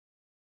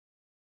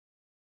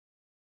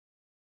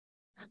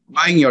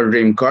Buying your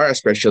dream car,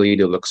 especially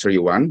the luxury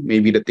one, may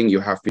be the thing you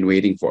have been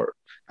waiting for.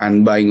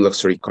 And buying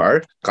luxury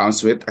car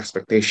comes with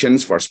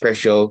expectations for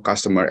special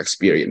customer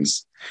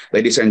experience.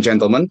 Ladies and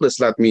gentlemen, please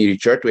let me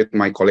Richard with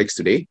my colleagues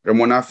today,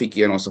 Ramona,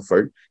 Vicky, and also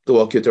Ferd, to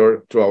walk you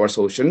through our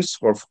solutions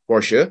for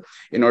Porsche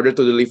in order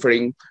to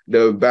delivering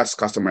the best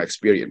customer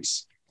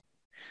experience.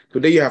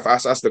 Today, you have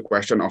asked us the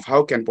question of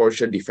how can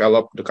Porsche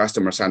develop the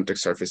customer-centric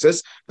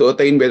services to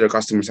attain better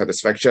customer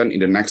satisfaction in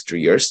the next 3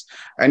 years.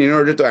 And in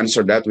order to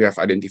answer that, we have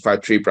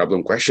identified three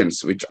problem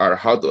questions, which are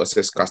how to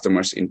assist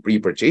customers in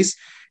pre-purchase,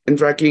 in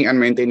tracking and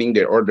maintaining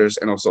their orders,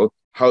 and also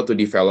how to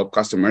develop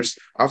customers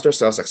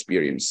after-sales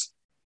experience.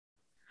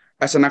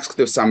 As an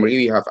executive summary,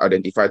 we have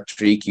identified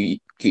three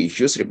key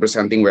issues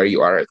representing where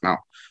you are right now,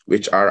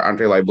 which are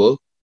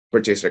unreliable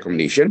purchase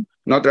recommendation,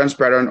 not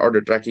transparent order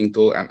tracking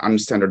tool, and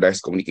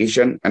unstandardized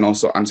communication, and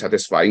also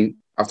unsatisfying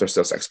after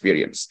sales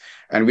experience.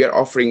 And we are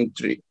offering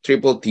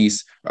triple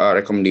T's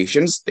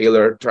recommendations,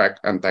 tailor, track,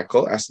 and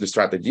tackle as the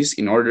strategies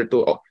in order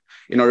to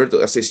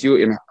assist you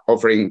in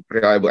offering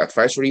reliable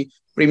advisory,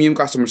 premium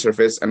customer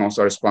service, and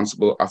also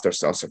responsible after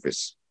sales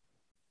service.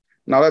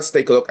 Now let's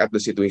take a look at the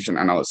situation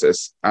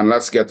analysis and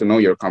let's get to know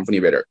your company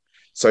better.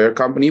 So your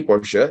company,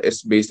 Porsche,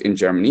 is based in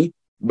Germany,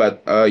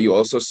 but you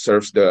also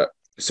serve the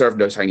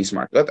Chinese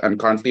market and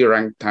currently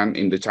ranked 10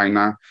 in the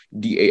China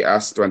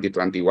DAS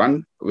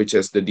 2021, which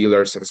is the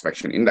Dealer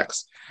Satisfaction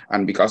Index.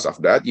 And because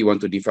of that, you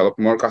want to develop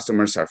more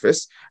customer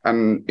service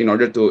and in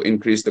order to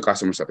increase the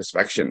customer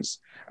satisfactions.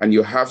 And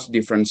you have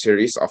different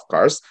series of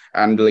cars,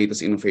 and the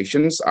latest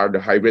innovations are the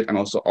hybrid and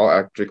also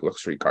all-electric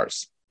luxury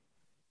cars.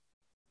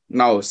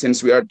 Now,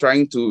 since we are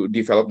trying to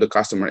develop the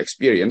customer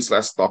experience,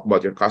 let's talk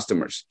about your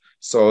customers.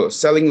 So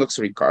selling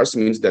luxury cars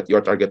means that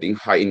you're targeting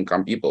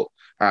high-income people.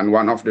 And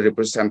one of the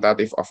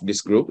representative of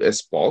this group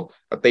is Paul,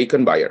 a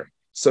taken buyer.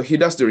 So he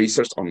does the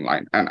research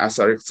online. And as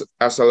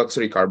a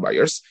luxury car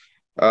buyers,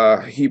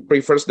 he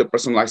prefers the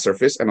personalized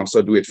service and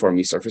also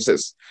do-it-for-me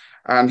services.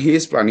 And he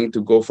is planning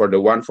to go for the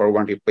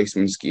one-for-one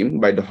replacement scheme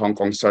by the Hong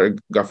Kong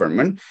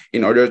government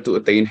in order to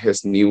attain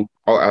his new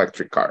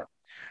all-electric car.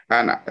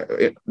 And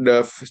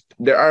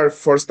there are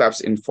four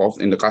steps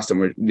involved in the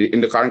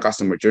current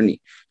customer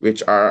journey,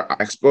 which are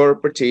explore,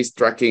 purchase,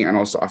 tracking, and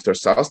also after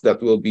sales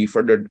that will be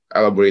further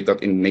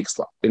elaborated in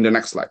the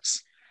next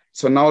slides.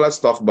 So now let's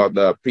talk about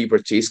the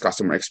pre-purchase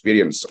customer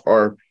experience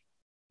or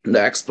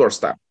the explore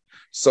step.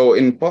 So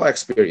in Paul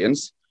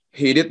experience,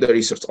 he did the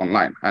research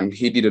online and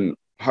he didn't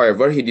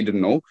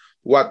know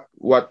what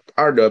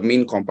are the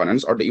main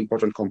components or the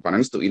important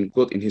components to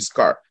include in his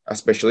car,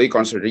 especially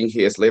considering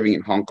he is living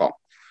in Hong Kong.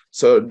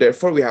 So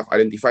therefore, we have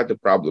identified the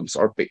problems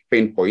or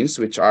pain points,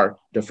 which are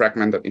the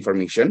fragmented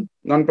information,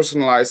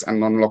 non-personalized and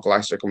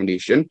non-localized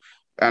recommendation,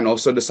 and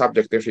also the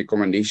subjective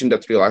recommendation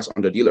that relies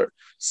on the dealer.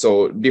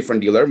 So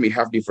different dealer may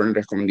have different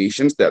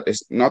recommendations that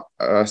is not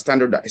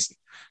standardized.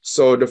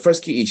 So the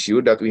first key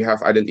issue that we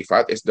have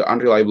identified is the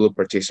unreliable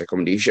purchase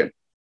recommendation.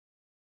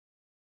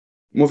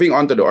 Moving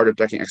on to the order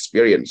tracking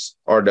experience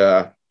or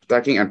the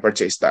tracking and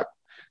purchase step.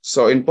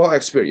 So in Paul's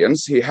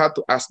experience, he had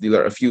to ask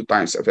dealer a few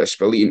times,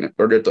 especially in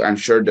order to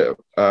ensure the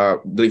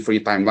delivery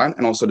timeline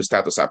and also the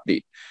status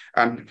update.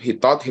 And he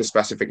thought his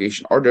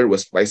specification order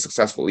was placed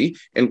successfully,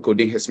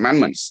 including his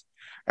amendments.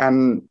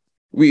 And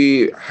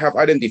we have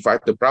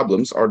identified the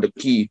problems or the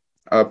key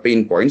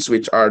pain points,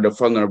 which are the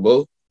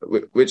vulnerable,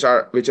 which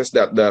is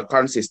that the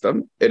current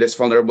system, it is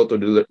vulnerable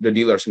to the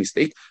dealer's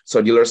mistake.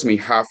 So dealers may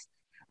have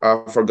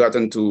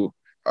forgotten to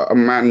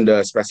amend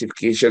the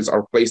specifications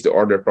or place the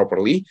order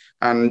properly,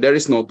 and there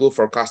is no tool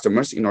for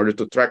customers in order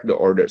to track the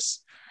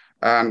orders.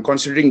 And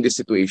considering this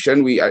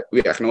situation, we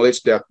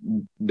acknowledge that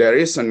there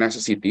is a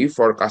necessity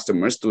for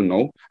customers to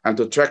know and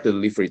to track the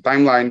delivery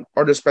timeline,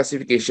 order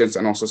specifications,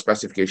 and also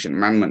specification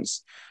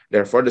amendments.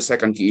 Therefore, the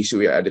second key issue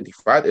we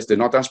identified is the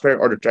not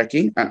transparent order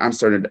tracking and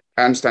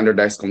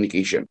unstandardized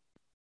communication.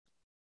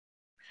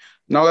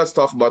 Now let's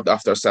talk about the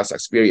after-sales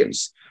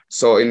experience.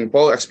 So in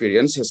Paul's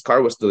experience, his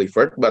car was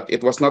delivered, but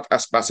it was not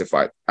as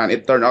specified. And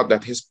it turned out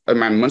that his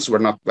amendments were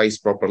not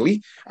placed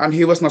properly, and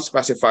he was not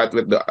specified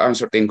with the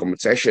uncertain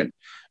compensation.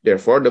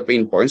 Therefore, the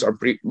pain points or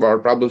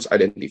problems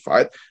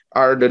identified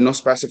are the no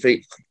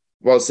specific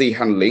policy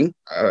handling.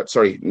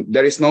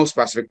 There is no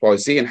specific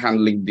policy in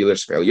handling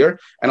dealer's failure,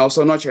 and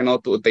also no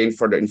channel to obtain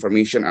further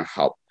information and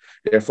help.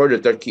 Therefore, the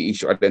third key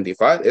issue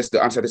identified is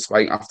the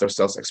unsatisfying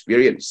after-sales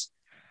experience.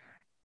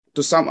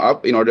 To sum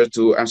up, in order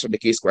to answer the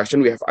case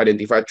question, we have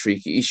identified three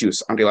key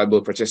issues: unreliable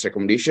purchase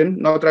recommendation,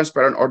 no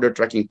transparent order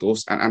tracking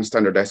tools, and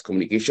unstandardized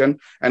communication,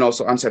 and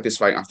also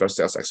unsatisfying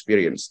after-sales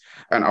experience.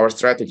 And our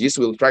strategies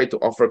will try to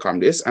overcome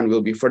this and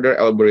will be further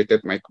elaborated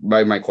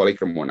by my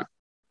colleague Ramona.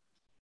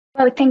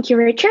 Well, thank you,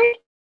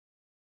 Richard.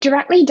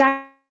 Directly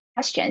dive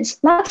questions.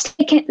 Let's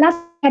look at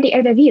the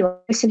overview of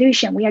the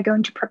solution we are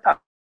going to propose.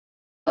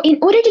 In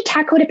order to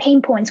tackle the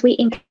pain points we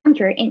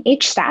encounter in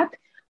each step,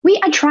 we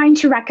are trying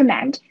to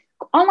recommend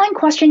online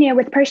questionnaire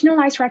with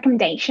personalized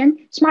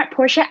recommendation, smart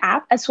Porsche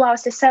app, as well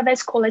as the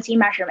service quality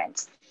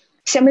measurements.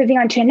 So moving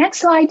on to the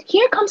next slide,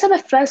 here comes our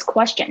first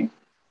question.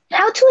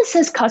 How to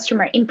assist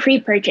customer in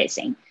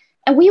pre-purchasing?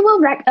 And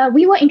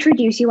we will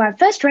introduce you our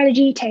first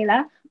strategy,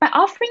 Taylor, by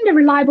offering the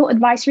reliable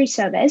advisory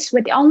service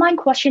with the online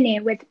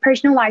questionnaire with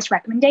personalized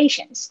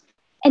recommendations.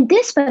 And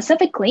this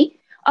specifically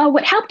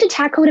would help to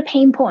tackle the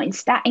pain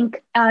points that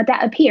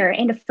appear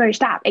in the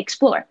first app,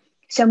 Explore.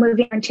 So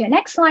moving on to the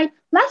next slide,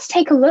 let's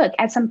take a look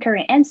at some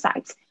current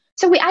insights.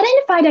 So we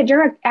identified that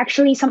there are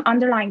actually some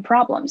underlying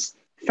problems.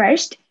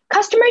 First,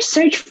 customers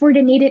search for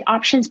the needed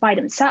options by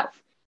themselves.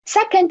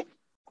 Second,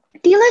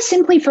 dealers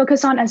simply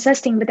focus on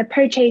assisting with the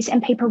purchase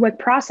and paperwork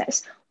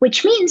process,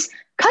 which means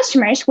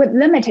customers with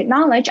limited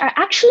knowledge are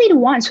actually the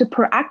ones who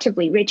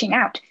proactively reaching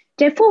out.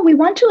 Therefore, we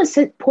want to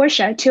assist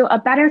Porsche to a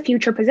better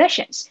future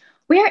positions,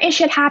 where it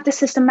should have the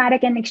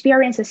systematic and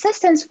experienced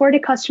assistance for the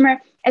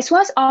customer, as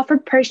well as offer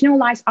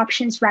personalized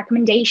options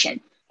recommendation.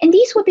 And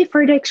these will be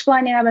further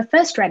explained in our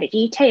first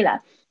strategy, Taylor,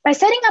 by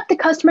setting up the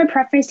customer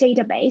preference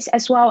database,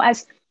 as well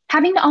as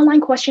having the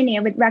online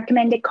questionnaire with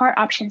recommended car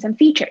options and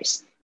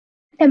features.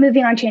 Then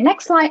moving on to the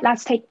next slide,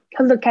 let's take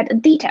a look at the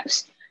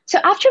details. So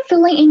after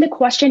filling in the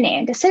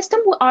questionnaire, the system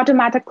will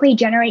automatically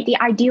generate the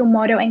ideal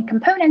model and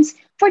components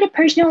for the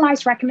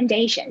personalized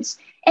recommendations.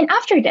 And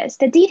after this,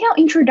 the detailed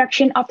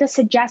introduction of the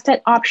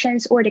suggested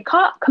options or the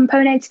car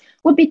components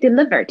will be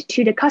delivered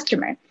to the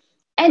customer.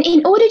 And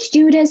in order to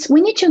do this,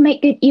 we need to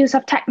make good use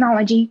of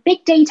technology,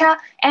 big data,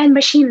 and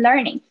machine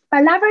learning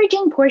by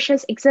leveraging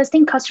Porsche's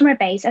existing customer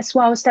base as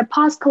well as the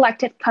past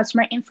collected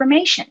customer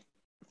information.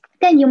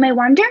 Then you may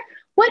wonder,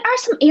 what are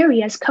some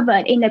areas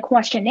covered in the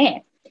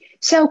questionnaire?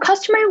 So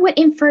customer would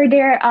infer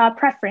their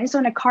preference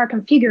on a car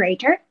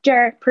configurator,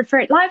 their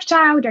preferred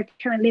lifestyle, their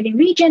current living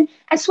region,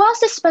 as well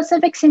as the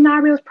specific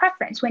scenario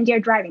preference when they're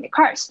driving the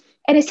cars.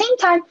 At the same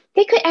time,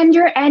 they could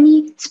enter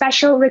any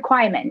special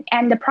requirement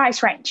and the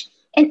price range.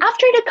 And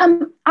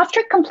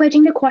after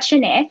completing the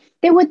questionnaire,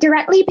 they would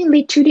directly be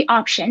led to the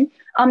option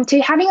to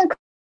having a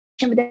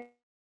conversation with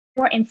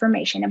more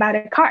information about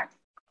a car.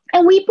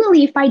 And we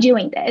believe by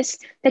doing this,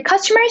 the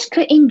customers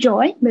could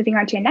enjoy, moving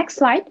on to the next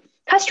slide,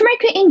 customer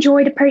could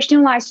enjoy the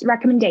personalized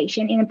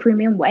recommendation in a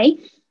premium way.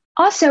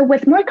 Also,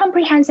 with more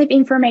comprehensive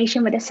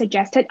information with the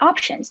suggested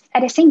options.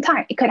 At the same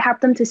time, it could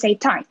help them to save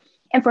time.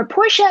 And for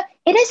Porsche,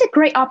 it is a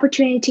great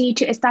opportunity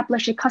to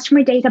establish a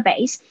customer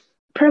database,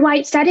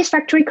 provide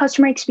satisfactory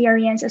customer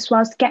experience, as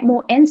well as get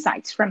more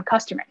insights from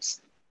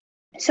customers.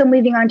 So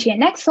moving on to the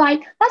next slide,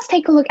 let's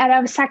take a look at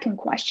our second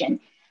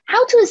question.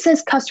 How to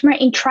assist customer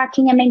in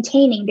tracking and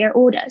maintaining their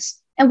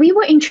orders. And we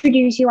will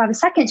introduce you our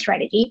second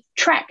strategy,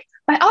 Track,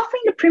 by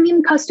offering the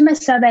premium customer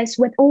service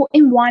with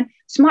all-in-one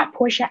smart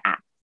Porsche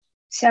app.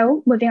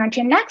 So moving on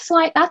to the next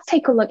slide, let's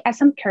take a look at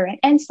some current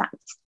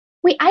insights.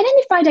 We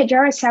identified that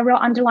there are several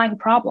underlying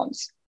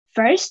problems.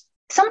 First,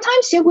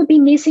 sometimes there would be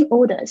missing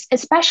orders,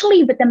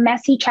 especially with the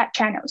messy chat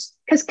channels,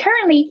 because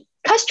currently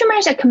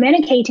customers are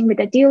communicating with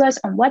the dealers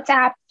on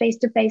WhatsApp,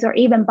 face-to-face, or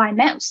even by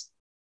mails.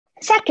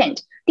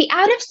 Second, the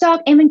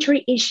out-of-stock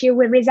inventory issue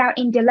will result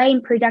in delay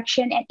in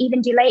production and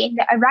even delay in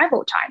the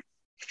arrival time.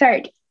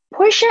 Third,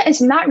 Porsche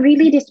is not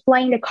really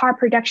displaying the car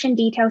production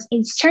details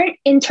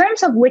in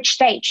terms of which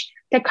stage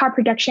the car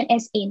production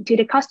is in to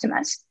the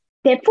customers.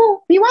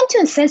 Therefore, we want to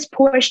assist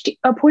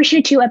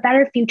Porsche to a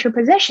better future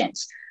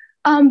positions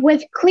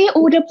with clear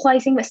order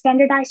placing with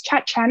standardized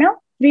chat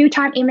channel,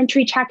 real-time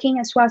inventory tracking,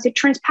 as well as a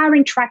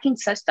transparent tracking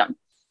system.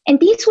 And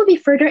these will be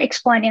further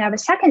explained in our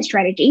second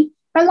strategy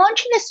by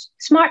launching the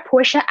Smart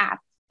Porsche app,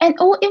 an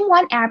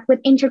all-in-one app with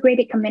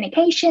integrated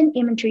communication,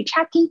 inventory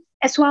tracking,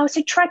 as well as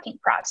a tracking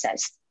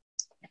process.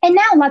 And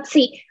now let's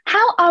see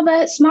how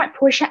our Smart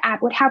Porsche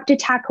app would help to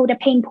tackle the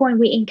pain point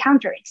we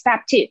encounter in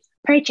step 2,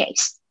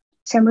 purchase.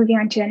 So moving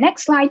on to the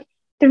next slide,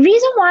 the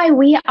reason why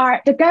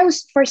the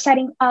goals for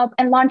setting up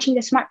and launching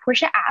the Smart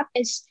Porsche app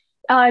is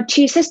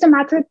to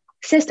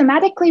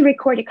systematically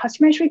record the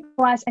customer's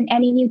requests and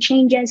any new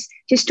changes,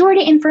 to store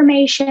the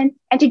information,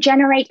 and to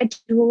generate a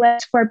to-do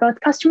list for both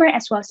customer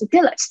as well as the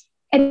dealers.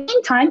 At the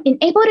same time,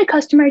 enable the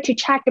customer to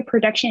check the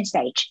production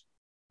stage.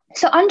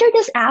 So under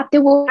this app,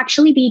 there will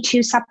actually be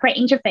 2 separate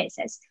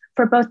interfaces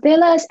for both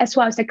dealers as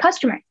well as the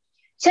customer.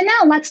 So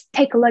now let's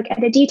take a look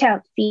at the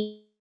detailed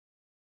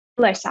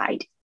dealer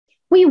side.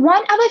 We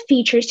want our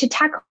features to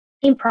tackle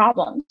in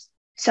problems.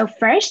 So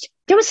first,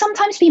 there will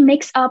sometimes be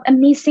mixed up and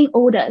missing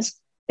orders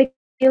because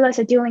dealers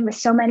are dealing with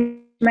so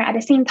many at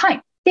the same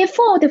time.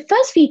 Therefore, the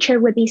first feature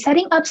would be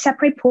setting up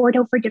separate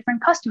portal for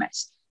different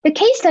customers. The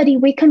case study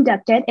we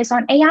conducted is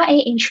on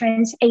AIA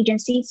Insurance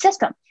Agency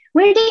system,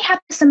 where they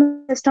have a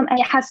similar system and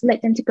it has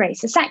led them to great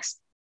success.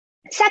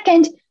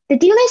 Second, the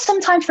dealers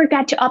sometimes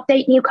forget to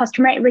update new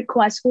customer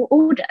requests or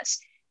orders.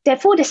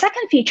 Therefore, the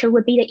second feature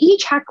would be the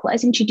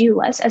e-checklist and to-do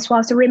list, as well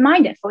as a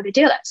reminder for the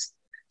dealers.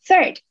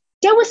 Third,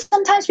 there will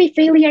sometimes be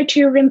failure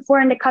to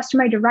inform the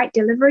customer the right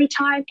delivery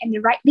time and the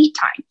right lead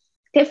time.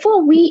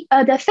 Therefore,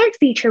 the third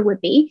feature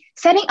would be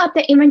setting up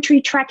the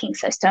inventory tracking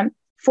system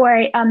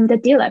for the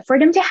dealer, for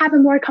them to have a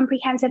more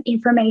comprehensive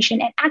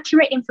information and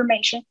accurate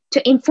information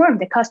to inform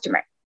the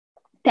customer.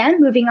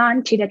 Then moving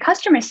on to the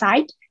customer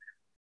side,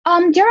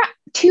 there are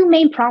 2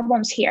 main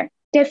problems here.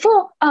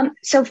 Therefore,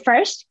 so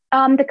first,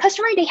 the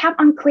customer, they have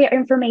unclear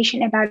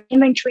information about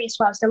inventory as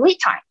well as the lead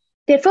time.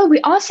 Therefore, we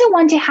also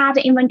want to have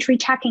the inventory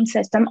tracking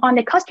system on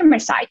the customer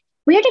side,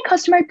 where the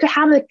customer could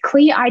have a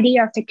clear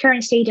idea of the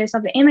current status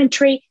of the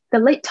inventory, the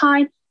lead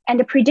time, and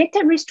the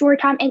predicted restore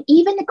time, and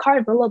even the car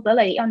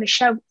availability on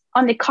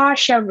the car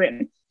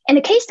showroom. And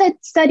the case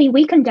study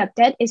we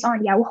conducted is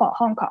on Yahoo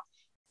Hong Kong.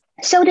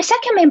 So the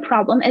second main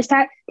problem is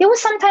that there will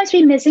sometimes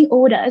be missing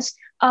orders,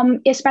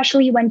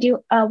 especially when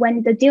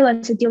the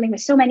dealers are dealing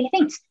with so many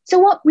things. So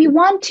what we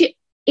want to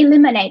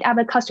eliminate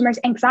our customers'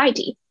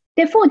 anxiety.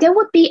 Therefore, there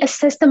would be a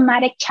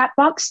systematic chat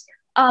box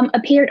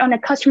appeared on the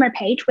customer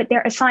page with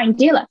their assigned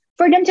dealer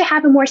for them to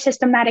have a more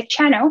systematic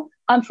channel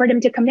for them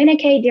to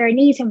communicate their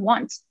needs and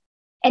wants.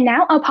 And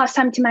now I'll pass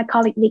time to my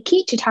colleague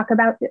Vicky to talk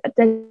about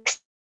the.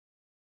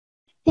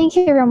 Thank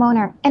you,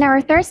 Ramona. In our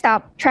third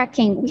stop,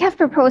 tracking, we have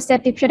proposed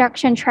the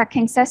production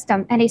tracking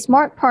system and a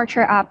smart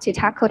porter app to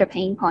tackle the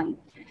pain point.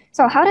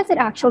 So how does it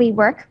actually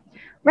work?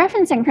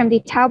 Referencing from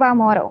the Taobao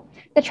model,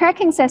 the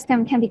tracking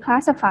system can be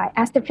classified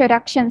as the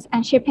productions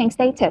and shipping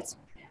status.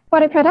 For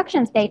the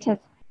production status,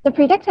 the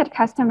predicted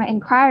customer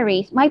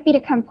inquiries might be the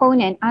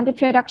component and the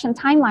production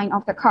timeline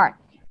of the car.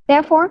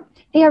 Therefore,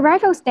 the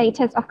arrival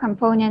status of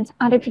components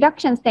and the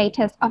production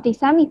status of the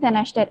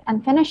semi-finished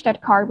and finished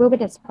car will be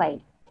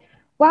displayed.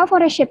 While for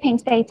the shipping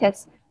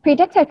status,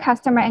 predicted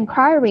customer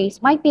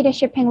inquiries might be the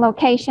shipping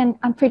location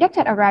and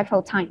predicted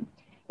arrival time.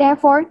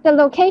 Therefore, the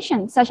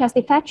location, such as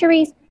the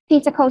factories,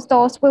 physical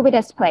stores, will be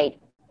displayed.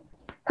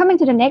 Coming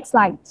to the next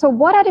slide. So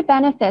what are the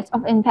benefits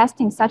of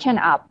investing such an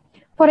app?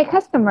 For the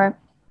customer,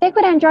 they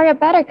could enjoy a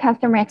better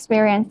customer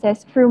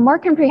experiences through more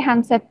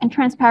comprehensive and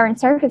transparent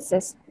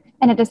services.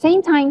 And at the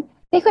same time,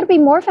 they could be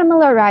more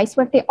familiarized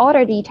with the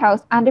order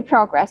details and the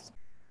progress.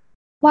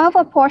 While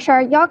for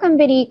Porsche, your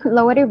company could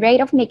lower the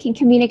rate of making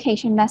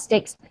communication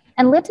mistakes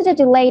and lead to the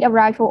delayed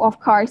arrival of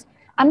cars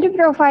and to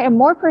provide a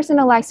more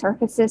personalized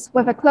services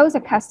with a closer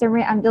customer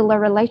and dealer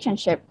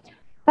relationship.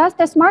 Thus,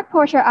 the Smart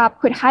Porsche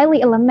app could highly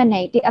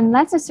eliminate the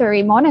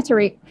unnecessary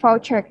monetary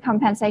voucher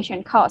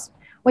compensation costs,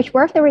 which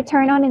worth the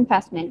return on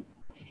investment.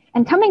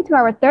 And coming to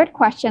our third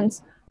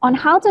questions on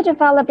how to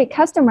develop the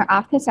customer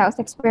after-sales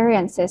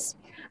experiences,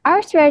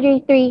 our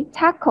strategy 3,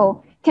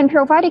 Tackle, can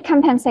provide a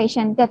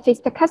compensation that fits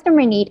the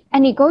customer need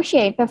and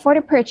negotiate before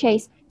the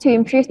purchase to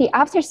improve the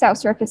after-sales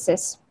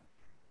services.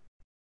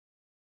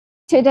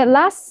 To the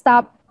last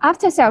stop,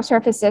 after-sales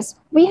services,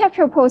 we have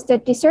proposed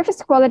the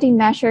service quality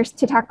measures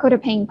to tackle the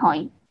pain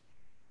point.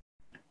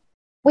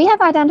 We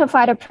have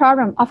identified a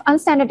problem of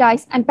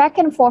unstandardized and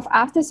back-and-forth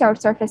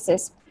after-sales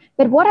services.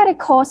 But what are the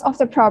causes of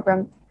the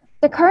problem?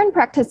 The current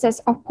practices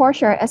of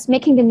Porsche is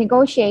making the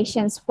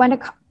negotiations when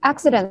the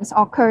accidents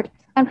occurred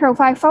and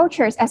provide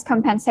vouchers as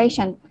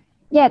compensation.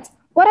 Yet,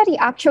 what are the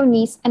actual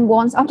needs and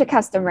wants of the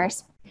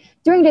customers?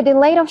 During the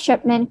delay of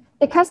shipment,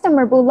 the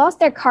customer will lose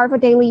their car for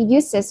daily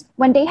uses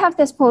when they have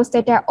disposed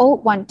of their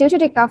old one due to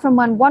the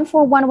government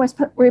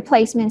 141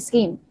 replacement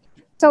scheme.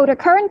 So the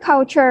current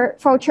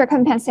voucher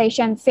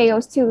compensation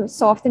fails to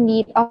solve the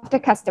need of the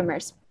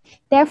customers.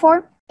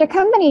 Therefore, the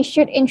company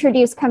should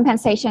introduce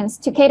compensations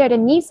to cater the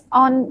needs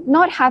on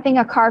not having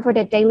a car for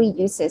their daily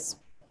uses.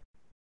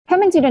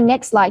 Coming to the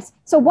next slide.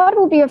 So what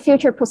will be your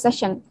future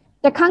position?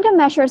 The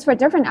countermeasures for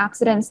different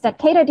accidents that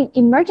cater the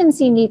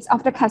emergency needs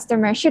of the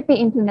customer should be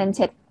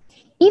implemented.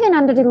 Even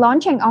under the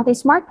launching of the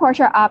Smart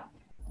Porsche app,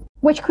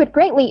 which could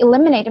greatly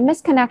eliminate the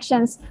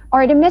misconnections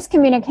or the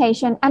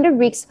miscommunication and the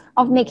risks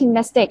of making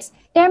mistakes,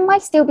 there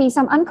might still be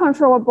some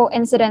uncontrollable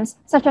incidents,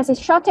 such as a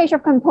shortage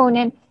of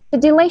component, the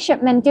delayed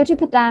shipment due to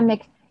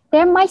pandemic.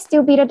 There might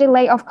still be the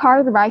delay of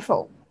car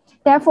arrival.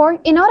 Therefore,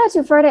 in order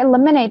to further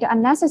eliminate the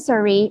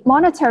unnecessary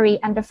monetary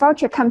and the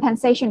voucher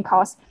compensation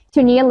costs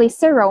to nearly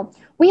zero,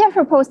 we have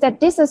proposed a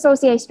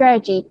disassociate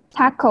strategy,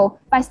 Tackle,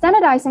 by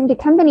standardizing the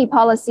company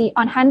policy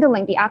on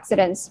handling the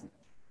accidents.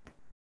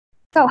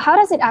 So how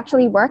does it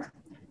actually work?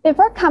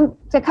 Before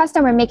the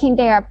customer making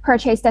their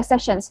purchase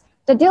decisions,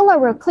 the dealer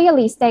will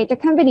clearly state the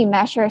company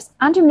measures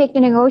and to make the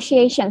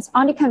negotiations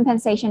on the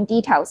compensation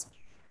details.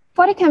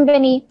 For the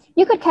company,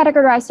 you could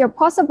categorize your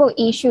possible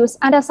issues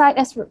and assign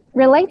as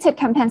related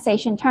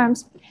compensation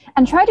terms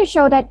and try to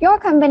show that your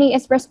company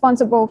is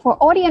responsible for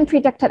all the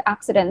unpredicted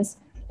accidents.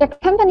 The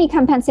company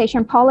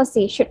compensation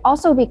policy should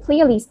also be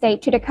clearly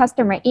stated to the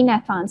customer in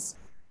advance.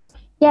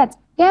 Yet,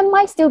 there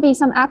might still be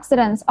some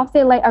accidents of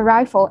delayed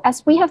arrival,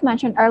 as we have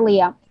mentioned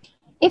earlier.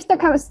 If the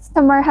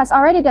customer has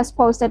already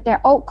disposed of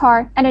their old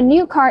car and a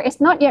new car is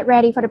not yet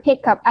ready for the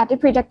pickup at the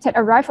predicted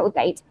arrival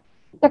date,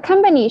 the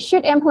company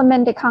should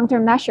implement the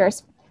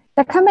countermeasures.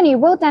 The company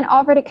will then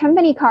offer the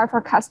company car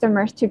for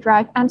customers to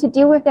drive and to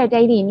deal with their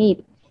daily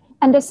need.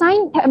 And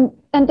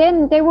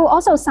then they will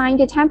also sign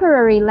the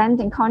temporary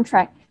lending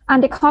contract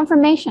and the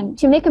confirmation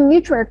to make a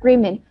mutual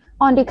agreement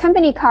on the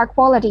company car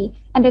quality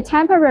and the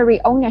temporary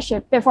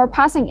ownership before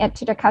passing it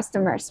to the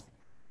customers.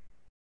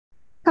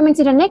 Coming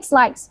to the next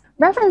slides,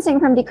 referencing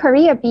from the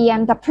Korea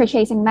BM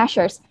purchasing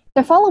measures,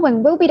 the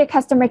following will be the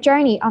customer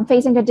journey on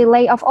facing the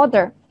delay of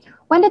order.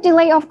 When the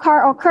delay of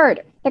car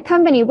occurred, the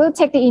company will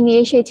take the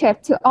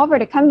initiative to offer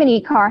the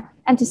company car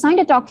and to sign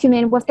the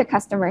document with the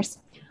customers.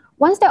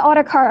 Once the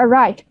order car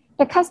arrived,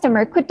 the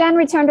customer could then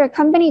return their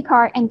company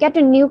car and get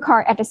the new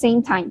car at the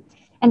same time.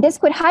 And this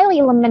could highly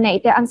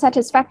eliminate the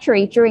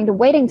unsatisfactory during the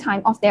waiting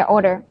time of their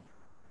order.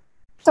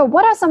 So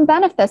what are some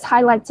benefits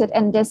highlighted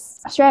in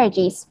these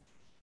strategies?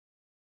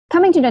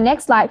 Coming to the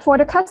next slide, for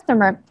the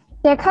customer,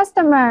 their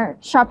customer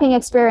shopping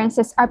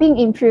experiences are being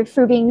improved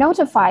through being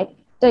notified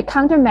the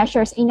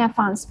countermeasures in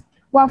advance.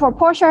 While for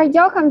Porsche,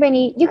 your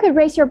company, you could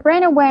raise your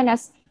brand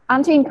awareness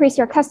and to increase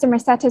your customer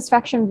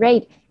satisfaction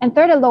rate and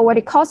further lower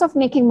the cost of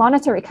making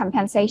monetary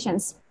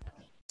compensations.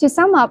 To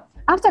sum up,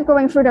 after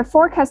going through the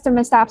 4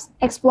 customer steps,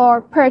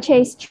 explore,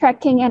 purchase,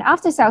 tracking, and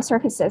after-sales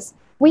services,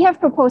 we have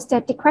proposed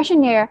the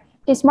questionnaire,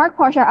 the Smart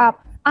Porsche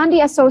app, and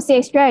the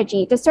associate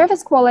strategy, the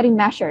service quality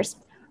measures.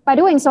 By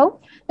doing so,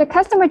 the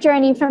customer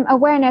journey from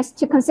awareness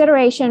to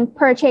consideration,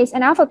 purchase,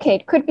 and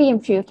advocate could be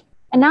improved.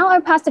 And now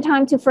I'll pass the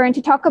time to Fern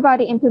to talk about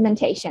the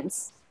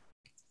implementations.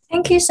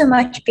 Thank you so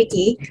much,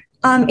 Vicky.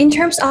 In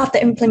terms of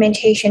the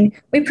implementation,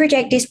 we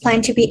project this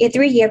plan to be a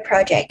 3-year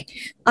project.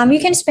 You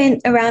can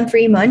spend around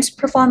 3 months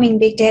performing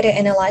big data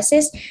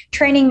analysis,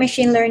 training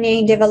machine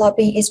learning,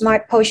 developing a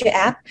smart Porsche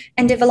app,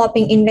 and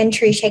developing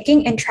inventory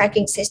checking and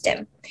tracking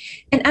system.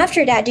 And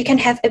after that, you can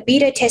have a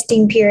beta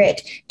testing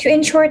period to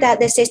ensure that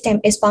the system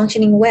is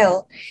functioning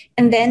well.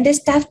 And then the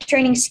staff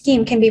training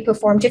scheme can be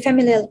performed to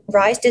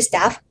familiarize the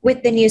staff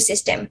with the new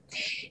system.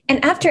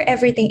 And after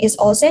everything is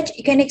all set,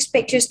 you can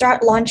expect to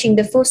start launching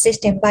the full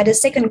system by the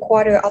second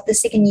quarter of the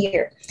second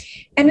year.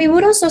 And we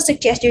would also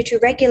suggest you to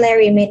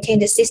regularly maintain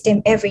the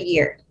system every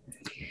year.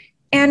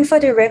 And for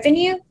the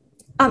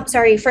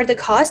for the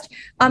cost,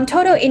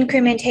 total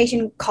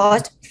incrementation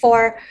cost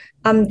for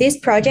this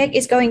project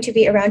is going to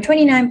be around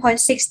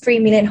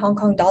 29.63 million Hong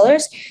Kong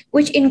dollars,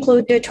 which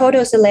include the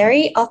total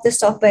salary of the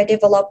software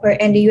developer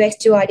and the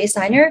UX UI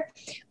designer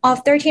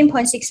of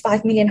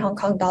 13.65 million Hong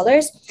Kong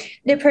dollars,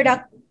 the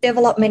product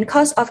development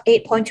cost of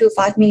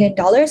 $8.25 million,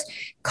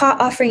 car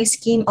offering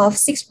scheme of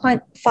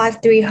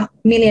 $6.53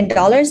 million,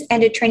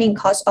 and the training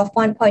cost of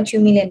 $1.2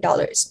 million.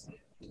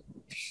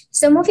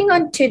 So moving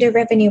on to the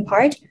revenue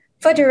part.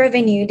 For the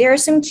revenue, there are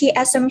some key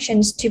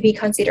assumptions to be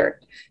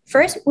considered.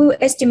 First, we will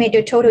estimate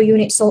the total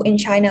units sold in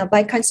China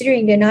by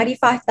considering the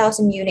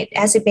 95,000 unit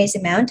as a base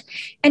amount,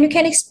 and you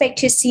can expect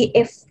to see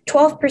a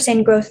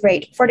 12% growth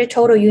rate for the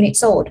total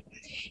units sold.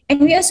 And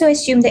we also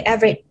assume the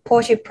average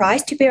Porsche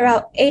price to be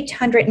around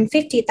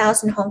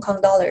 850,000 Hong Kong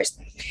dollars.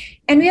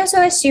 And we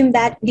also assume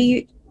that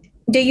the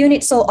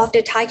units sold of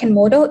the Taycan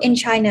model in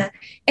China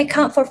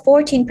account for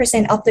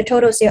 14% of the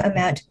total sale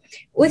amount,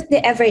 with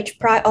the average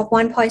price of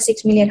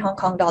 1.6 million Hong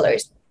Kong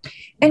dollars.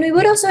 And we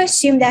would also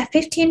assume that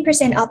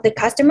 15% of the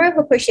customer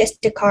who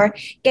purchased the car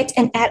gets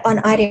an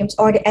add-on items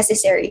or the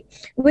accessory,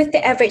 with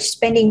the average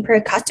spending per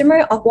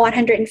customer of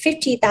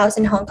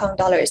 150,000 Hong Kong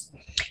dollars.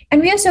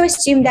 And we also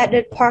assume that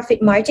the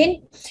profit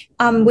margin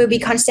will be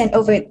constant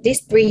over this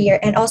 3 year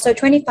and also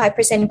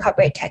 25%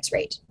 corporate tax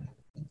rate.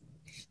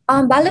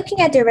 By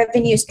looking at the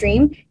revenue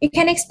stream, you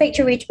can expect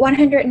to reach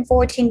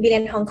 114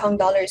 billion Hong Kong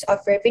dollars of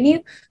revenue,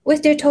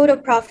 with the total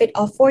profit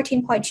of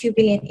 14.2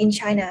 billion in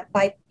China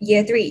by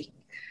year 3.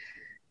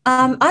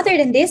 Other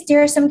than this,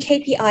 there are some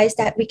KPIs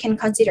that we can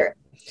consider.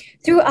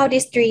 Throughout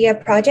this 3-year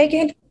project,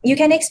 you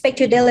can expect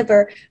to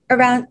deliver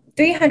around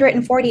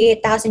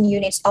 348,000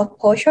 units of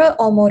Porsche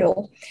all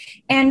model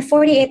and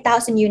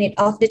 48,000 units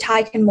of the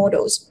Taycan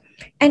models.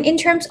 And in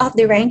terms of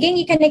the ranking,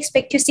 you can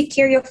expect to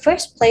secure your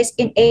first place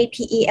in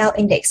APEL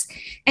index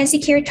and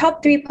secure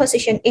top 3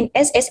 position in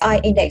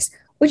SSI index,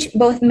 which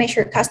both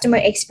measure customer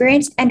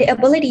experience and the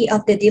ability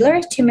of the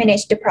dealer to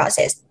manage the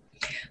process.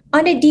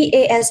 On the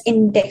DAS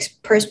index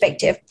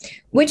perspective,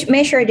 which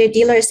measure the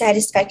dealer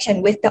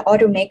satisfaction with the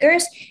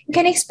automakers, you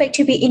can expect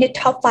to be in the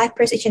top 5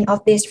 position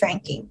of this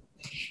ranking.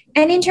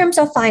 And in terms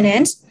of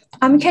finance,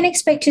 you can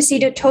expect to see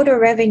the total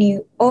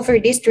revenue over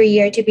this 3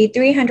 year to be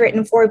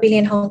 304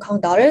 billion Hong Kong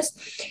dollars.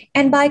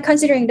 And by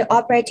considering the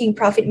operating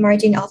profit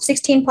margin of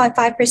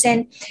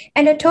 16.5%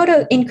 and the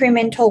total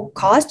incremental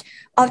cost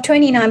of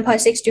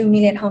 29.62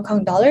 million Hong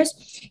Kong dollars,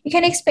 you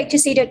can expect to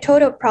see the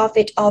total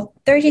profit of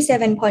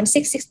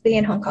 37.66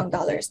 billion Hong Kong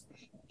dollars.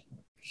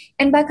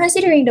 And by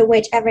considering the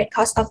weighted average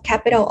cost of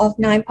capital of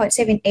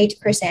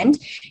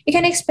 9.78%, you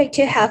can expect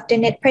to have the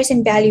net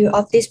present value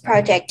of this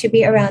project to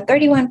be around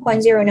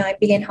 31.09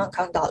 billion Hong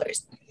Kong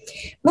dollars.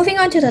 Moving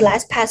on to the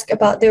last part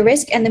about the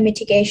risk and the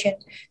mitigation.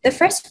 The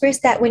first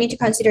risk that we need to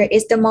consider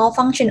is the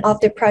malfunction of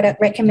the product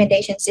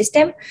recommendation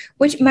system,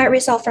 which might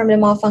result from the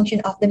malfunction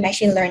of the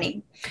machine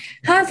learning.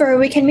 However,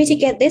 we can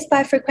mitigate this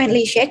by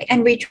frequently check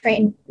and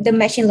retrain the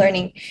machine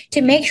learning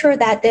to make sure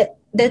that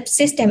the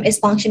system is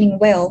functioning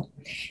well.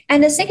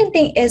 And the second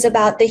thing is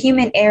about the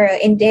human error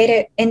in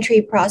data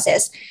entry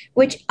process,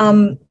 which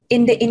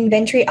in the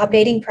inventory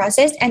updating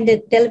process and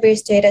the delivery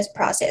status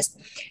process.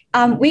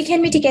 We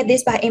can mitigate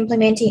this by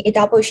implementing a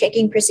double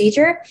checking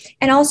procedure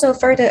and also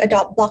further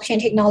adopt blockchain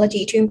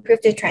technology to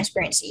improve the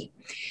transparency.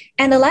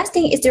 And the last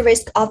thing is the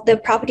risk of the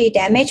property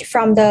damage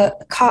from the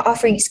car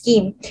offering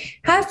scheme.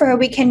 However,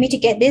 we can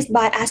mitigate this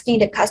by asking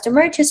the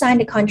customer to sign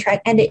the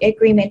contract and the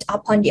agreement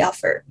upon the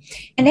offer.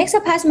 And next,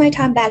 I'll pass my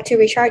time back to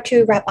Richard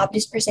to wrap up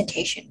this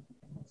presentation.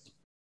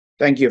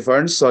 Thank you,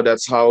 Fern. So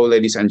that's how,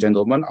 ladies and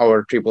gentlemen,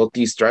 our Triple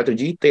T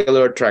strategy,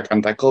 tailor, track,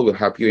 and tackle, will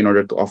help you in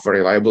order to offer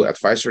reliable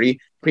advisory,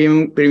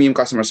 premium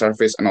customer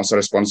service, and also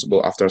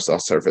responsible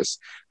after-sales service.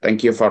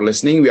 Thank you for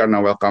listening. We are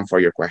now welcome for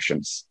your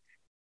questions.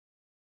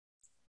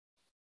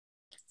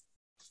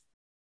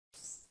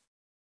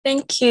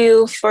 Thank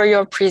you for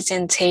your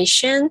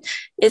presentation.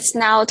 It's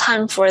now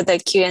time for the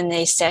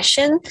Q&A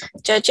session.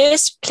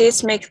 Judges,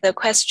 please make the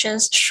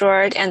questions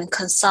short and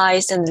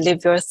concise and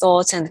leave your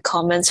thoughts and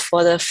comments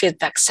for the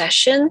feedback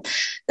session.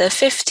 The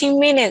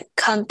 15-minute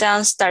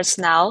countdown starts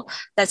now.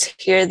 Let's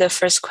hear the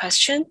first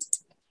question.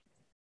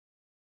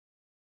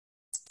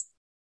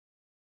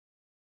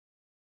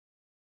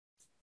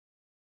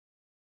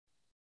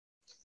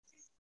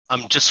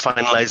 I'm just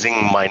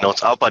finalizing my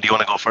notes. Alpa, do you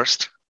want to go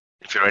first,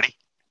 if you're ready?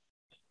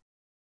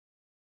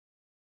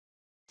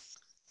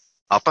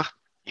 Alpa,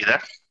 you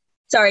there?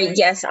 Sorry,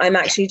 yes, I'm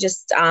actually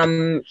just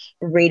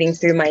reading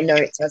through my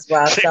notes as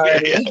well.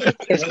 Sorry. Yeah.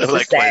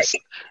 Likewise.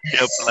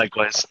 Yep,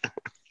 likewise.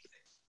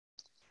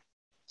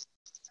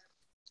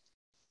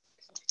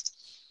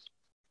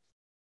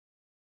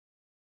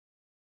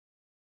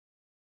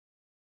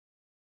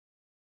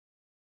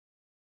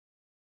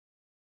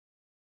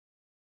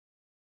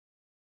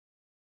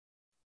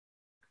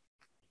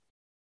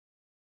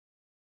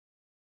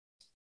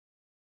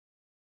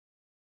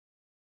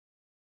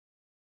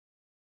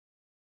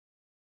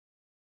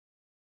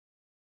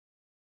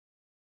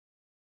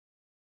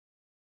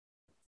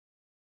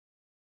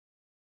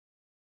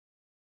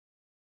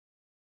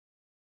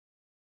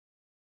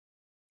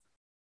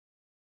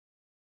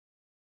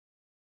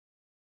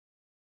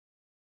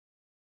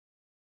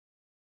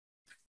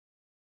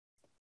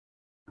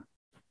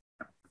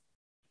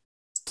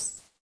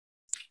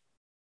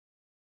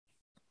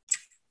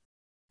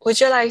 Would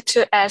you like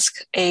to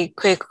ask a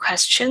quick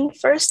question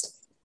first?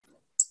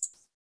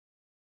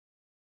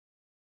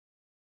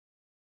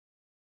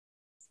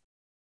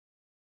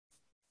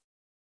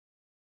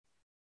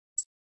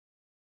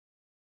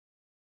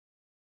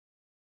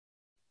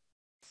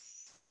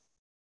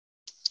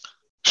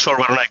 Sure,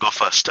 why don't I go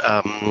first?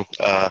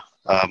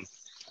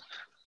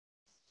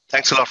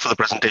 Thanks a lot for the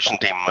presentation,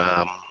 team.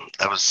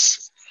 That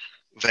was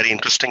very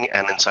interesting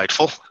and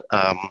insightful.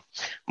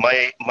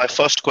 My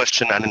first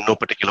question, and in no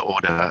particular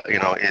order,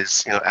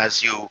 is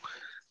as you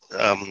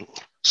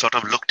sort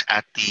of looked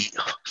at the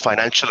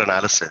financial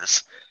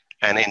analysis,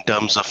 and in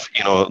terms of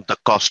the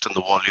cost and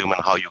the volume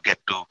and how you get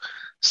to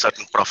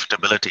certain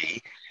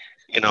profitability,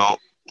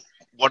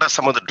 what are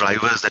some of the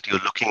drivers that you're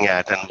looking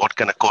at, and what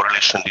kind of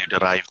correlation do you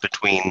derive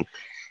between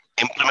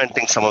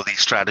implementing some of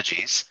these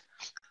strategies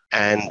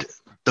and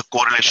the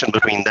correlation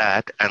between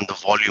that and the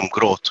volume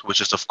growth,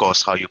 which is, of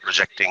course, how you're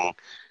projecting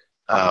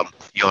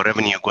your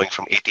revenue going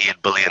from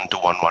 88 billion to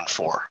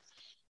 114.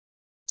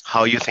 How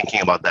are you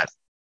thinking about that?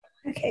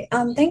 Okay,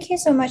 thank you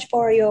so much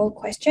for your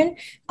question.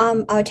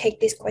 I'll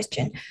take this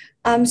question.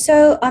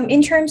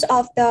 In terms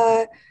of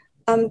the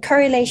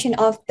correlation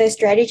of the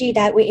strategy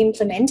that we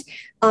implement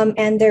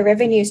and the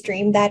revenue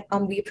stream that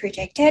we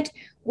projected,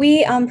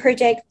 we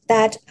project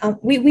that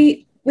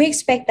we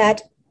expect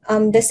that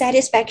the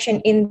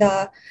satisfaction in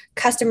the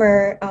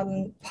customer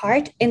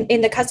part,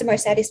 in the customer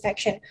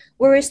satisfaction,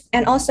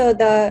 and also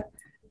the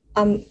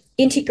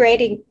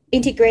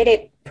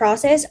integrated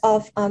process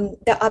of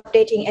the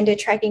updating and the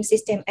tracking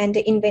system and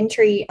the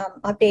inventory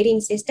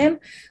updating system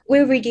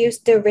will reduce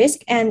the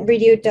risk and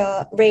reduce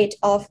the rate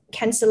of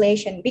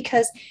cancellation.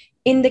 Because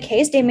in the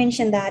case they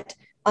mentioned that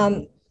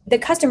the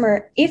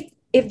customer, if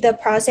the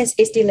process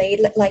is delayed,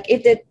 like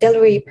if the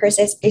delivery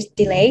process is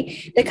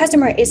delayed, the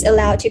customer is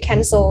allowed to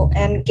cancel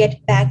and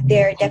get back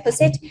their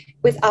deposit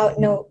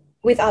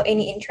without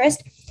any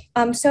interest.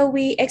 So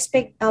we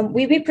expect,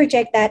 we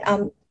project that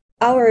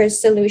our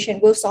solution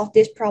will solve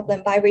this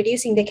problem by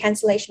reducing the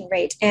cancellation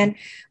rate and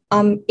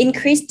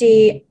increase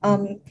the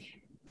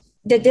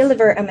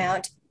deliver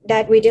amount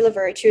that we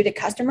deliver to the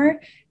customer.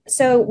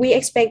 So we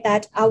expect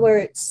that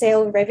our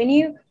sale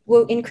revenue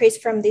will increase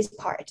from this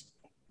part.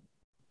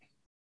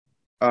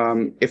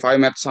 If I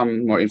met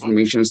some more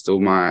information to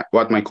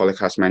what my colleague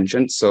has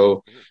mentioned.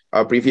 So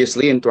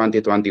previously in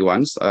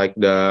 2021, like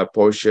the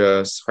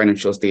Porsche's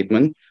financial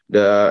statement,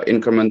 the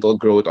incremental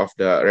growth of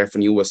the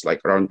revenue was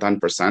like around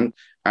 10%.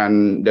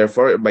 And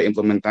therefore, by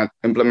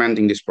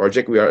implementing this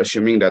project, we are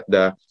assuming that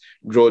the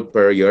growth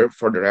per year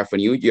for the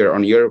revenue year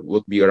on year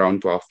would be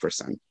around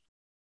 12%.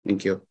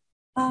 Thank you.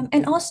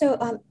 And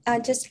also,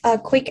 just a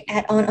quick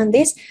add-on on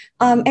this.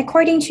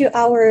 According to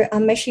our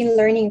machine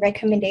learning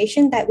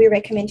recommendation that we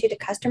recommend to the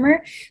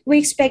customer, we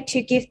expect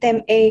to give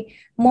them a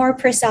more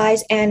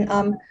precise and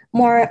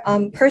more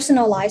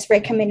personalized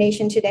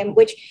recommendation to them,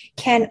 which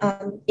can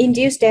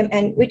induce them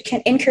and which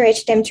can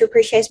encourage them to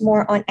purchase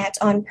more on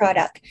add-on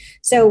product.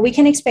 So we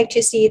can expect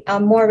to see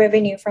more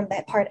revenue from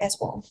that part as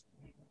well.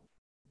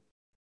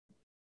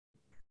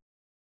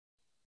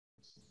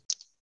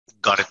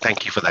 Got it.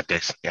 Thank you for that,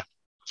 guys. Yeah.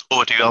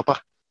 Over to you, Alpa.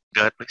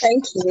 Go ahead, please.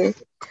 Thank you.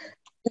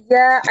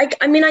 Yeah,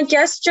 I mean, I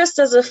guess just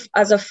as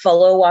a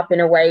follow-up in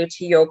a way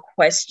to your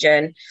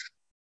question,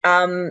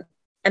 and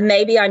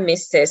maybe I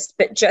missed this,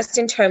 but just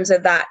in terms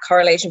of that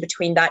correlation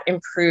between that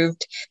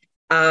improved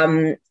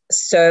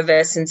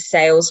service and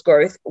sales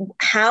growth,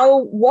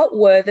 what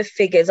were the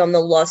figures on the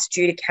loss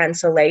due to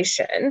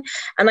cancellation?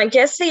 And I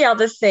guess the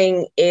other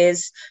thing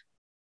is,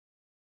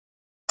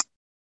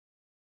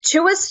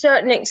 to a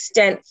certain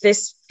extent,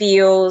 this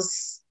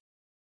feels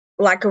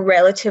like a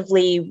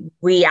relatively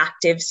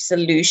reactive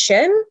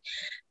solution,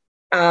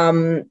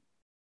 and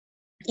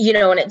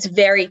it's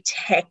very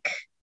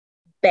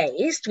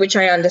tech-based, which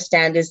I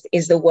understand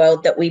is the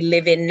world that we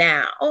live in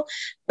now.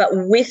 But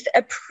with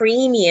a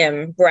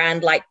premium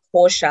brand like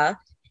Porsche,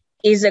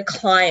 is a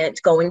client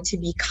going to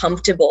be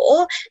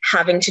comfortable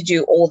having to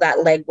do all that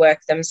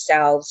legwork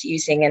themselves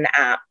using an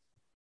app?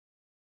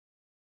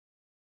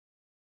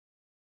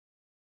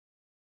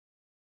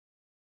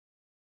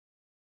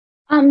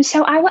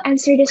 So I will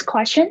answer this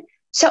question.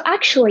 So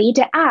actually,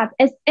 the app,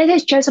 it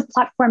is just a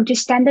platform to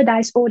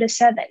standardize all the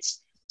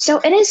service. So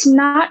it is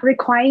not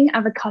requiring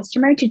of a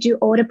customer to do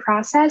all the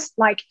process,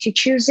 like to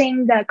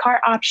choosing the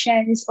car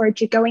options or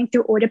to going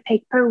through all the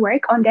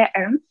paperwork on their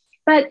own.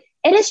 But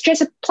it is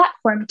just a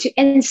platform to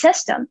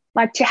insist them,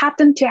 like to have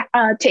them to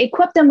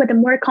equip them with a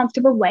more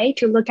comfortable way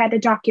to look at the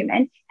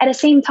document. At the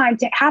same time,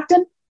 to have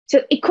them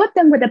to equip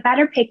them with a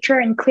better picture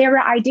and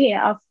clearer idea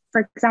of,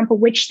 for example,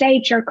 which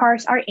stage your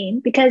cars are in,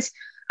 because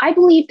I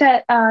believe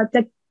that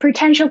the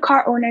potential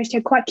car owners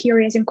are quite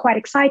curious and quite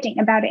exciting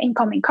about the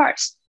incoming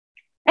cars.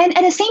 And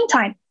at the same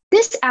time,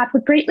 this app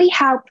would greatly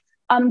help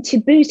to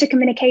boost the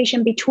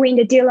communication between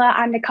the dealer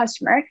and the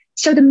customer.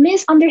 So the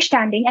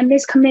misunderstanding and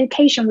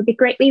miscommunication would be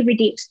greatly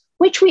reduced,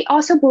 which we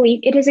also believe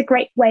it is a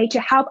great way to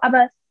help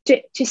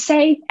to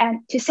save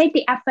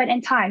the effort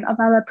and time of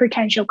our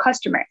potential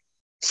customer.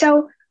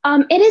 So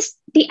it is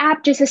the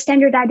app just a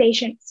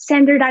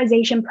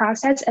standardization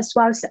process as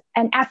well as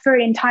an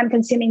effort and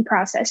time-consuming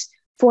process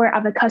for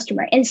our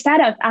customer instead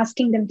of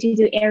asking them to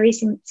do every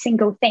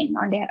single thing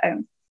on their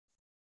own.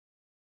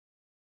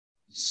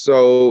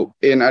 So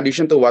in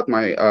addition to what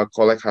my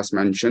colleague has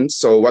mentioned,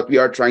 so what we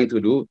are trying to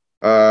do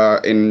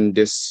in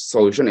this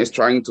solution is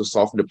trying to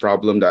solve the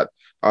problem that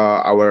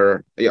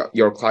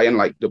your client,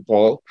 like the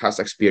Paul, has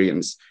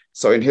experienced.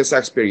 So in his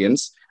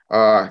experience,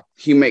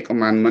 he make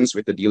amendments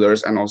with the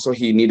dealers, and also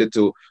he needed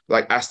to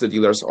ask the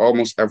dealers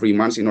almost every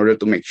month in order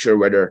to make sure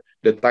whether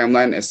the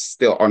timeline is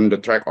still on the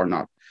track or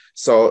not.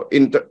 So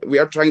we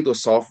are trying to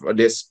solve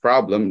this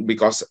problem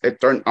because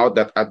it turned out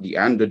that at the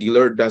end, the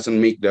dealer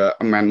doesn't make the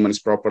amendments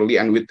properly,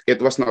 and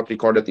it was not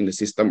recorded in the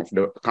system of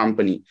the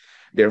company.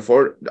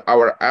 Therefore,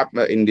 our app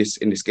in this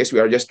case, we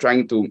are just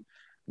trying to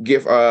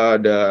give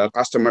the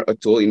customer a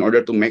tool in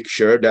order to make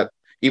sure that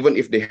even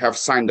if they have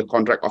signed the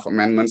contract of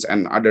amendments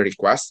and other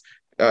requests,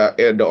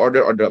 the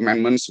order or the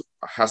amendments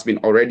has been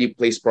already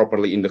placed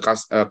properly in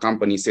the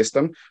company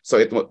system,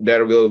 so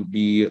there will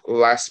be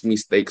less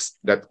mistakes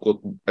that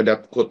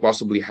could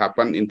possibly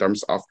happen in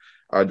terms of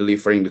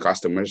delivering the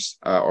customers'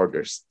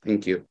 orders.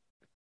 Thank you.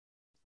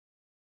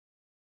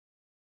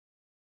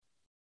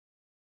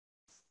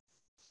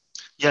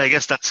 Yeah, I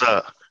guess that's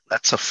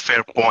a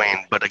fair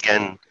point, but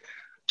again,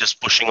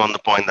 just pushing on the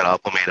point that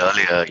Alpa made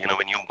earlier,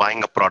 when you're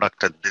buying a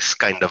product at this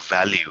kind of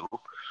value,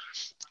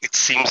 it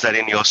seems that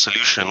in your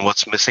solution,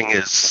 what's missing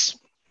is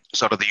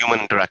sort of the human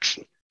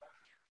interaction,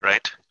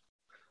 right?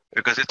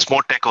 Because it's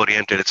more tech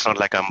oriented. It's not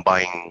like I'm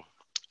buying,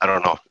 I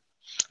don't know,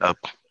 a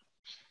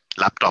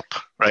laptop,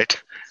 right?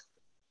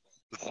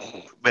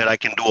 Where I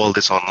can do all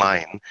this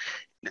online.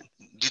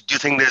 Do you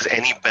think there's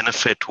any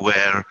benefit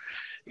where,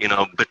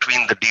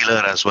 between the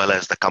dealer as well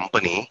as the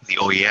company, the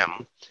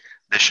OEM,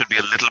 there should be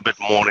a little bit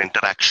more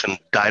interaction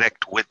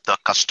direct with the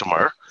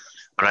customer,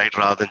 right?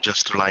 Rather than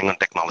just relying on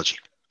technology.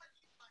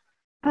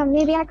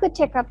 Maybe I could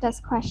take up those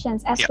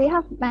questions. As we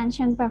have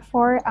mentioned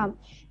before,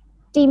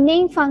 the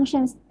main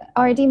functions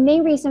or the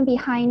main reason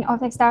behind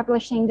of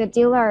establishing the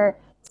dealer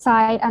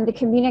side and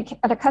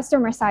the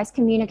customer side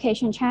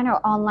communication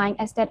channel online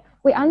is that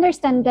we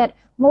understand that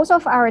most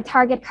of our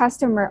target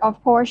customer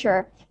of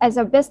Porsche as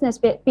a business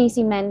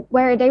busy man,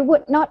 where they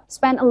would not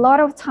spend a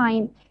lot of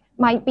time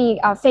might be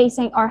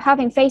facing or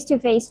having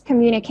face-to-face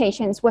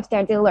communications with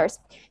their dealers.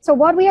 So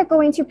what we are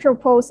going to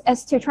propose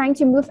is to trying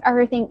to move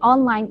everything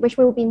online, which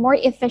will be more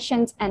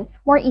efficient and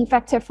more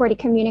effective for the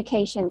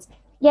communications.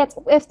 Yet,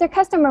 if the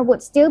customer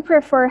would still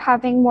prefer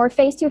having more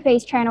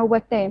face-to-face channel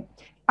with the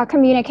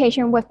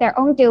communication with their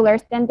own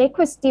dealers, then they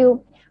could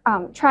still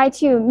try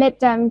to meet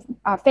them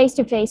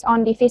face-to-face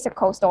on the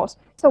physical stores.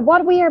 So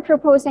what we are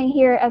proposing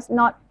here is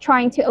not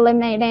trying to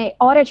eliminate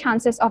all the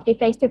chances of the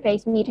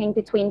face-to-face meeting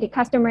between the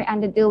customer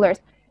and the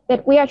dealers,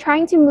 but we are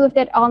trying to move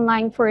that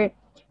online for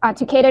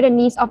to cater the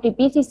needs of the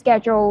busy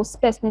schedules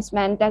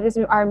businessmen. That is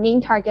our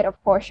main target of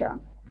Porsche.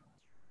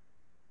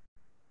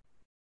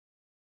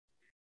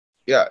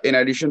 Yeah, in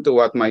addition to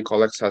what my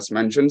colleagues has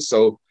mentioned,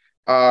 so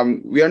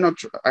we are not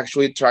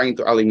actually trying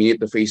to eliminate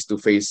the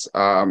face-to-face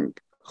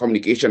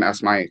communication,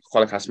 as my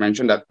colleague has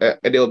mentioned, that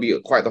it'll be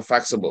quite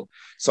flexible.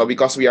 So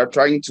because we are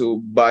trying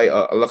to buy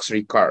a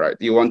luxury car, right?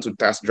 You want to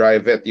test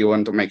drive it, you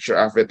want to make sure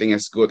everything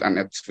is good and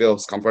it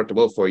feels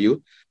comfortable for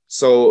you.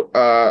 So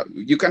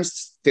you can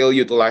still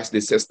utilize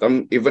this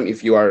system even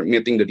if you are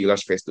meeting the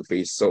dealers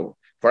face-to-face. So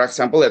for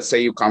example, let's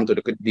say you come to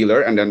the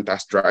dealer and then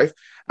test drive,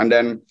 and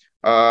then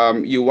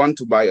you want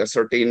to buy a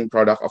certain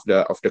product of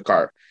the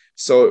car.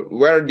 So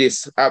where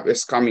this app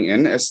is coming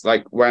in is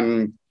like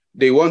when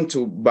they want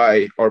to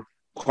buy or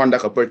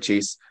conduct a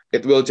purchase,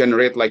 it will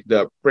generate like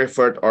the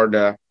preferred or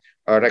the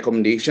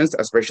recommendations,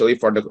 especially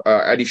for the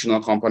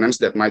additional components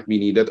that might be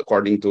needed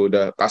according to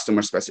the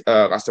customer's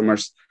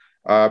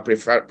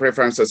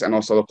preferences and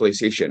also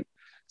localization.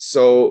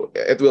 So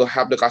it will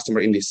help the customer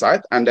in this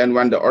side, and then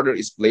when the order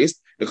is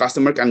placed, the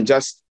customer can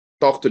just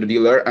talk to the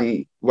dealer,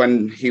 and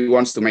when he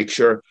wants to make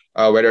sure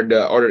whether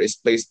the order is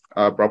placed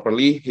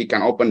properly, he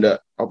can open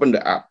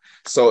the app.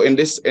 So in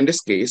this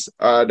case,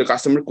 the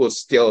customer could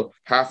still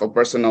have a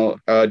personal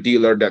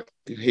dealer that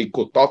he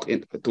could talk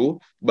to,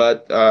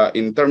 but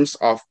in terms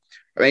of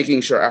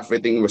making sure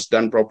everything was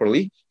done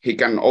properly, he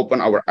can open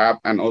our app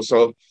and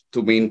also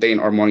to maintain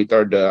or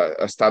monitor the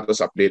status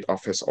update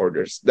of his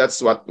orders.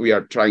 That's what we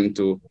are trying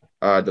to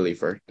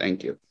deliver.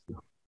 Thank you.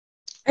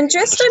 And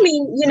just, I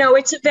mean,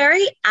 it's a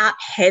very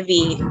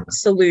app-heavy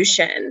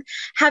solution.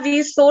 Have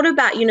you thought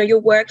about, you're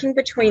working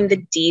between the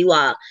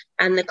dealer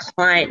and the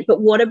client,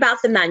 but what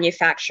about the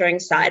manufacturing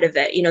side of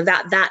it?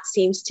 That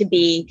seems to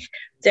be,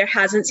 there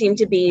hasn't seemed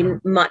to be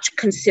much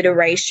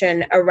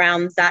consideration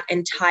around that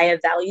entire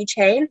value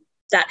chain.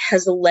 That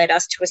has led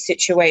us to a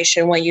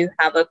situation where you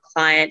have a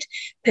client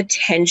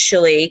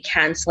potentially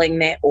cancelling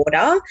their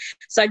order.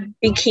 So I'd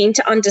be keen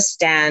to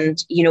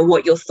understand,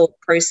 what your thought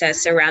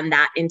process around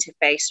that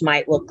interface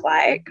might look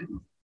like.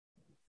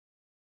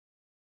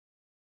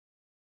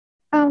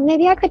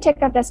 Maybe I could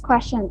take up this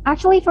question.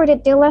 Actually, for the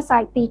dealer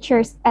side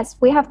features, as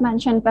we have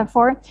mentioned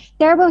before,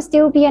 there will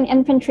still be an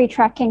inventory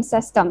tracking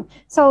system.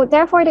 So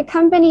therefore, the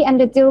company and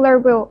the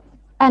dealer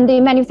and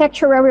the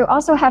manufacturer will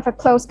also have a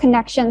close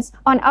connections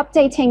on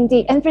updating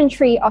the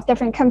inventory of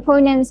different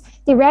components,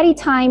 the ready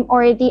time,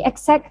 or the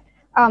exact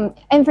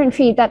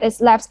inventory that is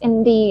left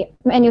in the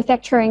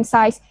manufacturing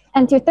side,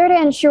 and to further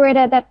ensure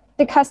that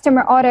the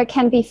customer order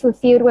can be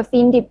fulfilled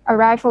within the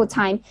arrival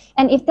time.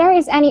 And if there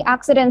is any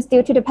accidents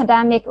due to the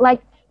pandemic,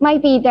 like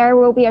might be there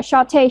will be a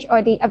shortage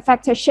or the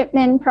affected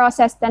shipment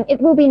process, then it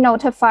will be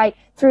notified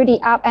through the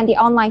app and the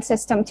online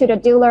system to the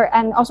dealer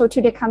and also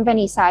to the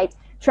company side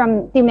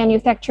from the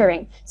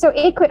manufacturing. So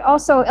it could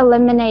also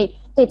eliminate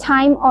the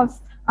time of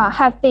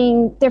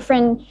having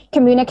different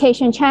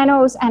communication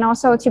channels and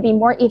also to be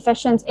more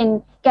efficient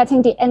in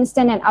getting the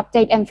instant and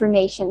update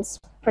informations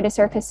for the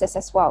services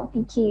as well.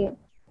 Thank you.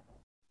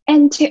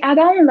 And to add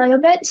on a little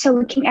bit, so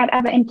looking at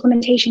our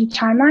implementation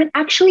timeline,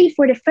 actually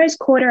for the first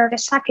quarter of the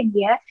second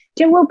year,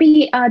 there will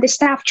be the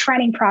staff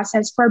training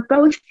process for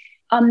both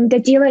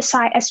the dealer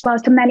side as well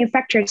as the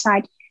manufacturer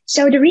side.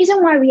 So the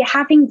reason why we are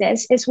having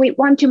this is we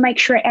want to make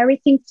sure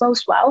everything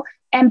flows well,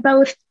 and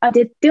both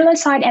the dealer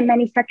side and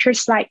manufacturer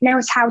side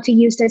knows how to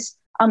use this,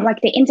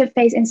 like the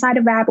interface inside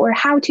the web, or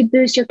how to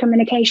boost your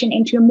communication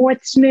into a more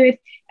smooth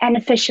and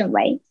efficient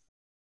way.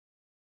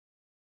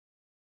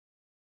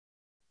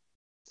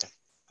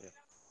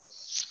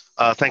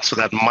 Thanks for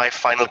that. My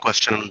final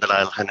question, and then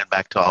I'll hand it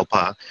back to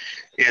Alpa,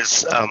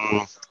 is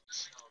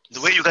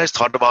the way you guys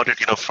thought about it,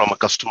 from a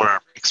customer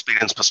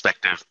experience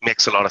perspective,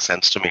 makes a lot of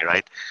sense to me,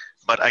 right?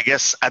 But I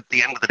guess at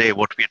the end of the day,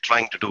 what we're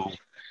trying to do,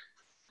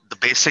 the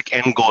basic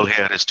end goal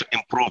here is to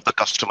improve the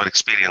customer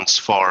experience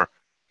for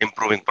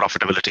improving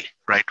profitability,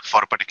 right?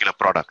 For a particular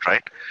product,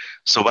 right?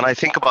 So when I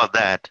think about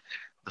that,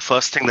 the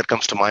first thing that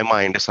comes to my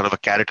mind is sort of a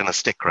carrot and a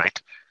stick, right?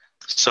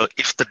 So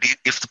if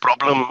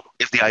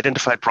the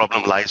identified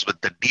problem lies with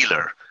the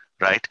dealer,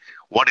 right?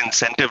 What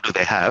incentive do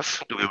they have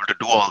to be able to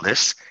do all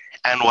this?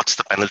 And what's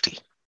the penalty?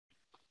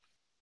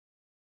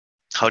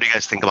 How do you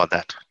guys think about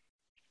that?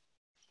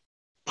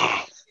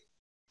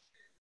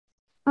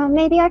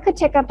 Maybe I could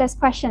take up these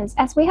questions.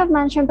 As we have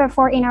mentioned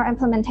before in our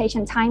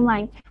implementation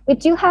timeline, we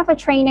do have a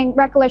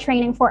regular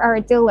training for our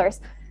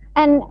dealers.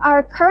 And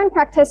our current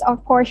practice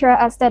of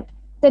Porsche is that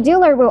the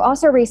dealer will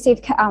also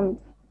receive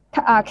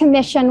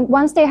commission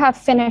once they have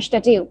finished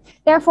the deal.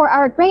 Therefore,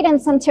 our great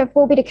incentive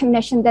will be the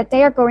commission that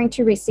they are going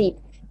to receive.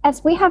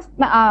 As we have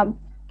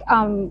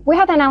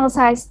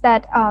analyzed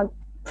that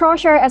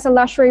Porsche as a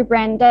luxury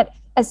brand that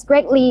is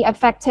greatly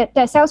affected,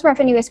 the sales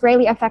revenue is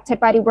greatly affected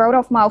by the word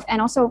of mouth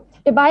and also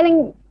the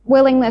buying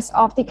willingness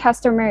of the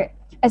customer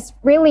is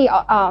really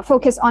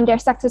focused on their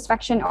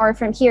satisfaction or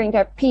from hearing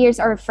their peers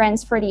or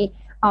friends for the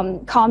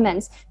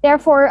comments.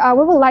 Therefore,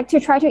 we would like to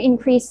try to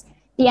increase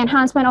the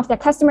enhancement of the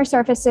customer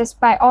services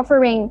by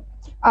offering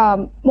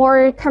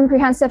more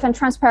comprehensive and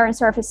transparent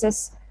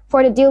services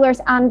for the dealers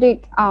and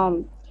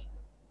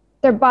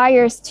the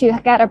buyers to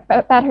get a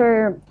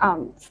better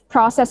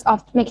process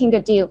of making the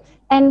deal.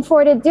 And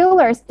for the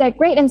dealers, the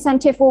great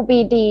incentive will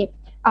be the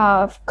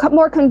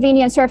more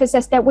convenient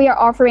services that we are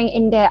offering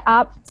in the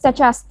app, such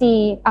as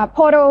the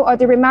portal or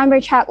the reminder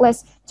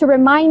checklist, to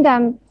remind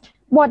them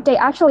what they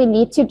actually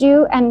need to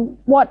do and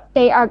what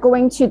they are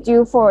going to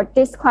do for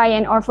this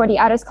client or for the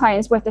other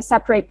clients with the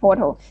separate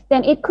portal.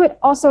 Then it could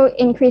also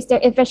increase their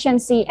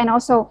efficiency and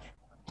also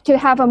to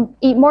have a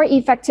more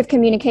effective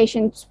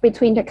communications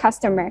between the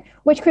customer,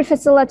 which could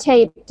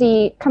facilitate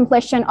the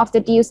completion of the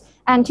deals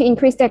and to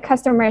increase their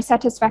customer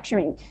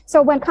satisfaction.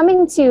 So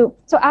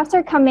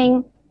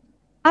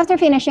after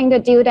finishing the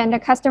deal, then the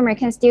customer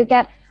can still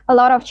get a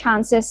lot of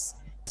chances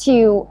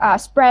to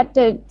spread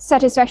the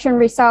satisfaction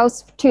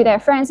results to their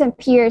friends and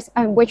peers,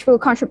 and which will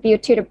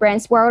contribute to the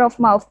brand's word of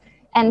mouth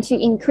and to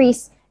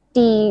increase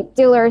the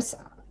dealer's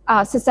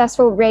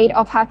successful rate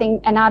of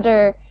having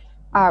another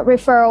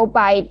referral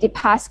by the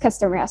past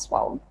customer as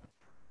well.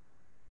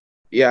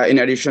 Yeah, in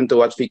addition to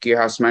what Vicky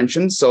has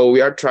mentioned, so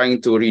we are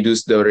trying to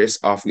reduce the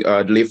risk of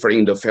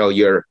delivering the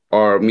failure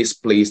or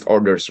misplaced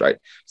orders, right?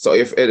 So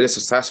if it is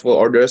successful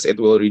orders, it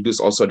will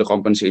reduce also the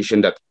compensation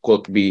that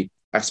could be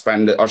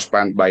expanded or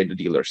spent by the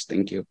dealers.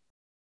 Thank you.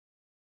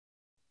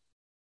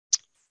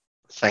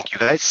 Thank you,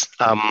 guys.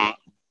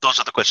 Those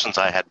are the questions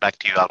I had. Back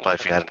to you, Alpa,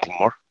 if you had anything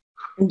more.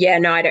 Yeah,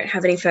 no, I don't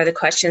have any further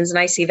questions, and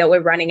I see that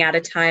we're running out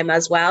of time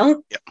as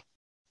well. Yep.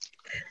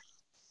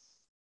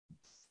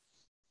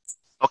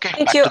 Okay,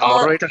 Thank back you to the all.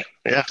 moderator.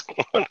 Yeah.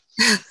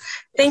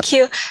 Thank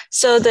you.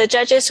 So the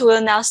judges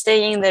will now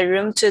stay in the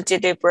room to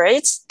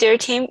deliberate. Dear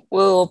team, we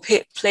will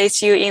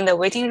place you in the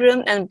waiting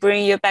room and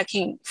bring you back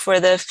in for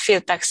the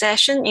feedback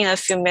session in a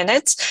few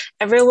minutes.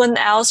 Everyone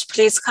else,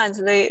 please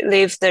kindly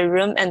leave the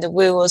room and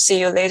we will see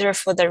you later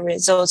for the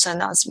results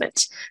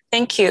announcement.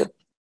 Thank you.